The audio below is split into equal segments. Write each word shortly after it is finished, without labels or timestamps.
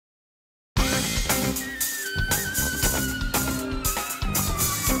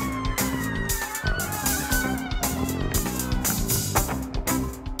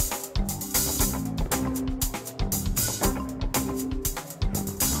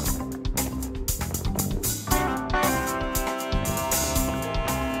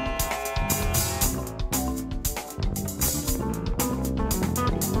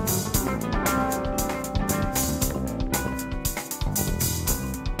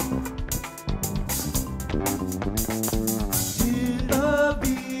Did a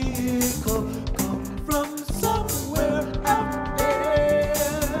vehicle come from somewhere out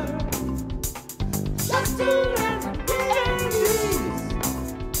there? Shuttle and babies.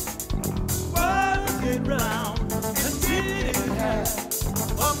 Was it round and did it have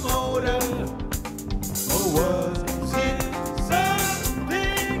a motor? Or was it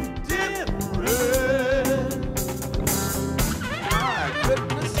something different? My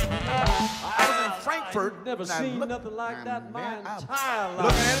goodness. I was in Frankfurt. Never seen nothing like that in my entire life.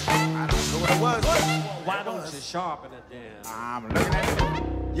 Looking at it, I don't know what it was. Why don't you sharpen it then? I'm looking at it.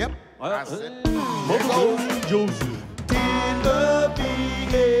 Yep. Well, That's it. Mother Joseph. Did a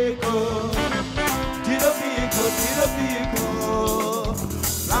vehicle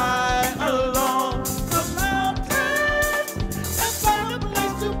fly along the mountain and find a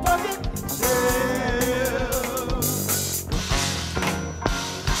place to park itself?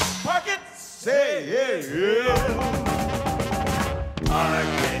 Park it, say yeah. Park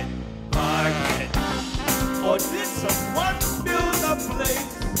it. Or did someone build a place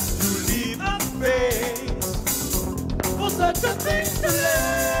to leave a space for such a thing to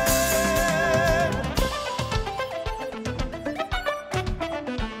live?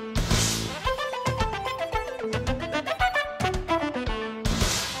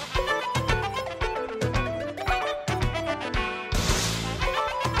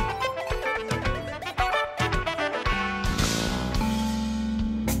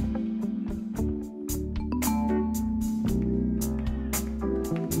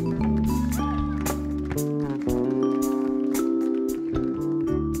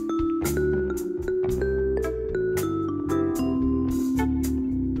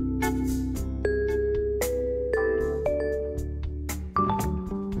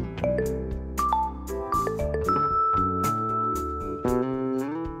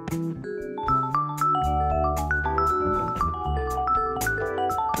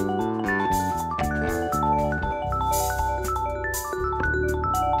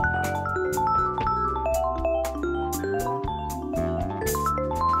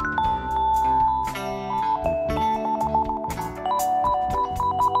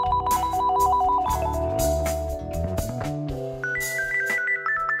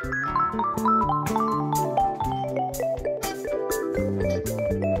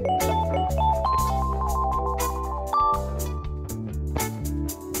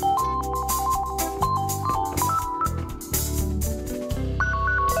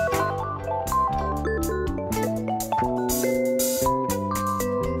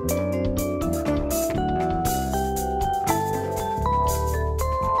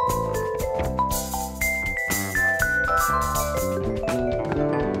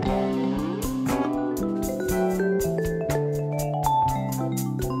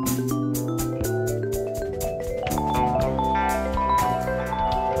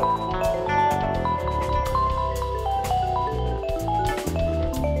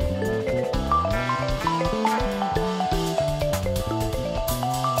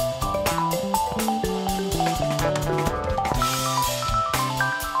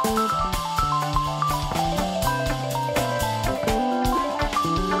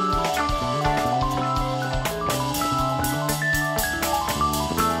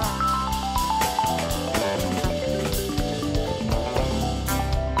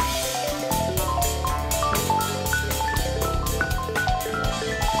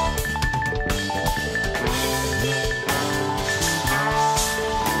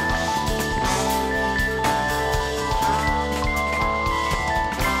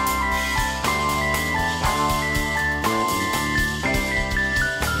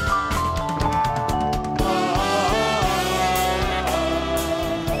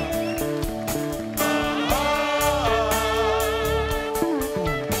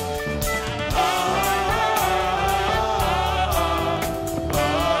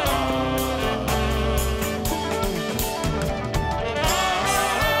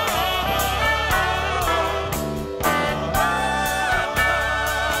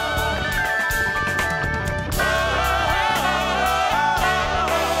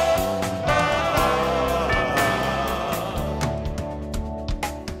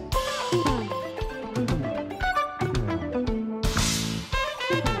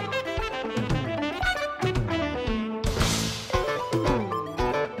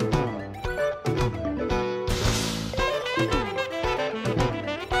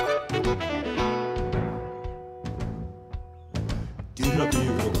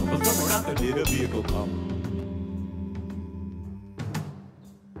 did a vehicle come?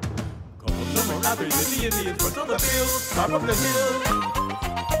 Cause someone out there in the Indians, front of the field, top of the hill.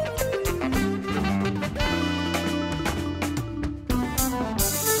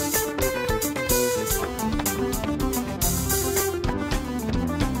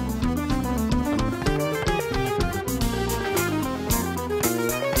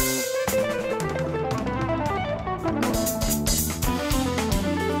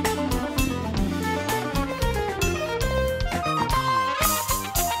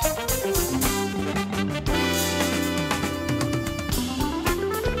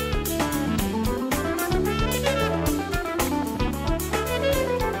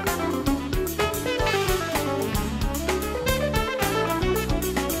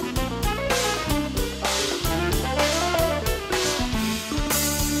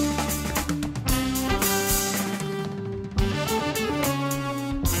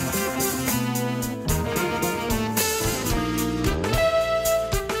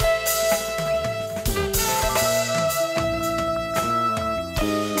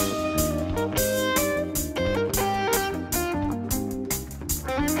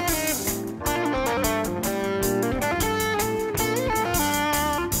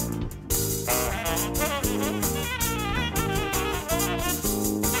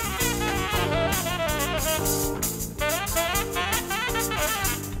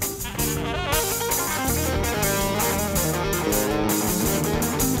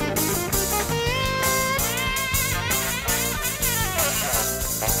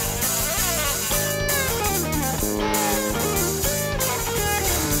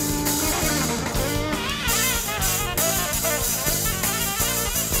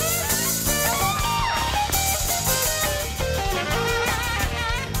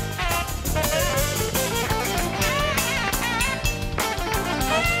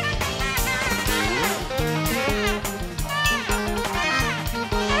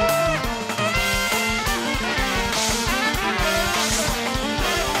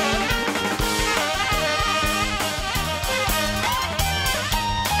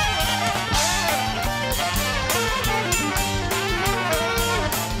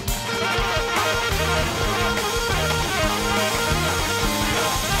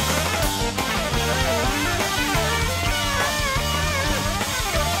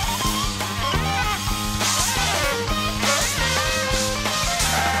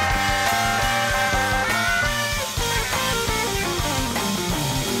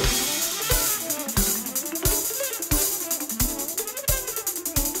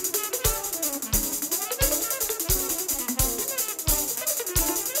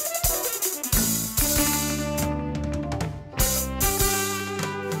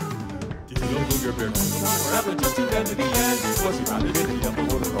 boogie bear. Forever just to get to the end before she rounded in the upper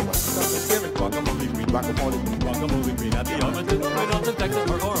water road. Thanksgiving, guacamole queen, guacamole queen at the Armageddon. Right on to Texas,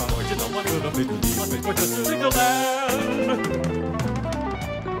 or you know what little bit of the for just a single man.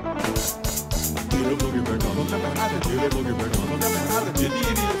 Little boogie bear, come on, never had it. Little boogie bear, come on, never had it. The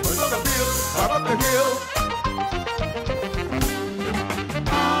Indians were gonna build up the hill.